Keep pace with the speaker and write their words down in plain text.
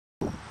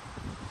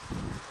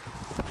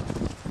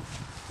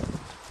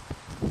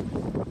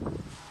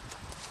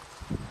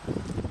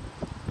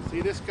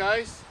See this,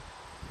 guys?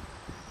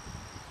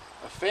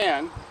 A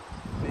fan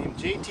named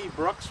J.T.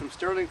 Brooks from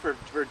Sterling,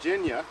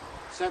 Virginia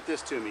sent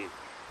this to me.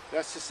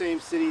 That's the same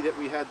city that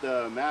we had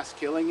the mass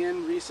killing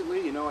in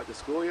recently, you know, at the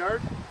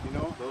schoolyard. You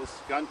know, those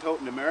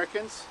gun-toting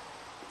Americans.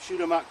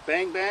 Shoot 'em up,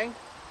 bang bang.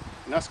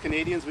 And us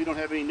Canadians, we don't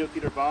have any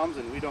nuclear bombs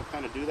and we don't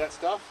kind of do that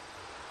stuff.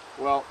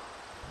 Well,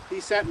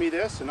 he sent me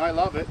this and I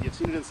love it. You've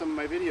seen it in some of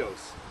my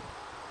videos.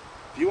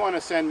 If you want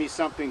to send me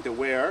something to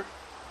wear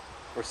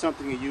or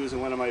something you use in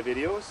one of my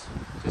videos,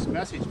 just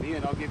message me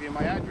and I'll give you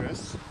my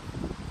address.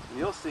 And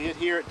you'll see it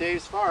here at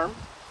Davidsfarm.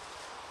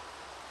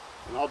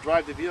 And I'll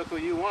drive the vehicle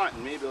you want,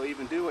 and maybe I'll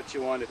even do what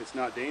you want if it's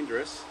not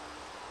dangerous.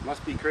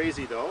 Must be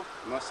crazy though.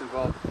 It must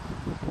involve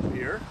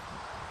beer,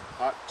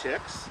 hot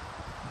chicks,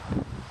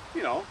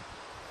 you know,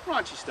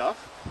 raunchy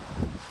stuff.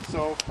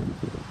 So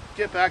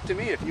get back to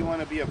me if you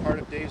want to be a part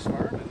of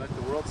Davidsfarm and let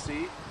the world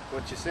see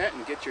what you sent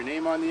and get your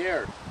name on the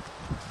air.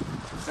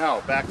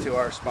 Now back to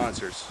our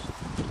sponsors.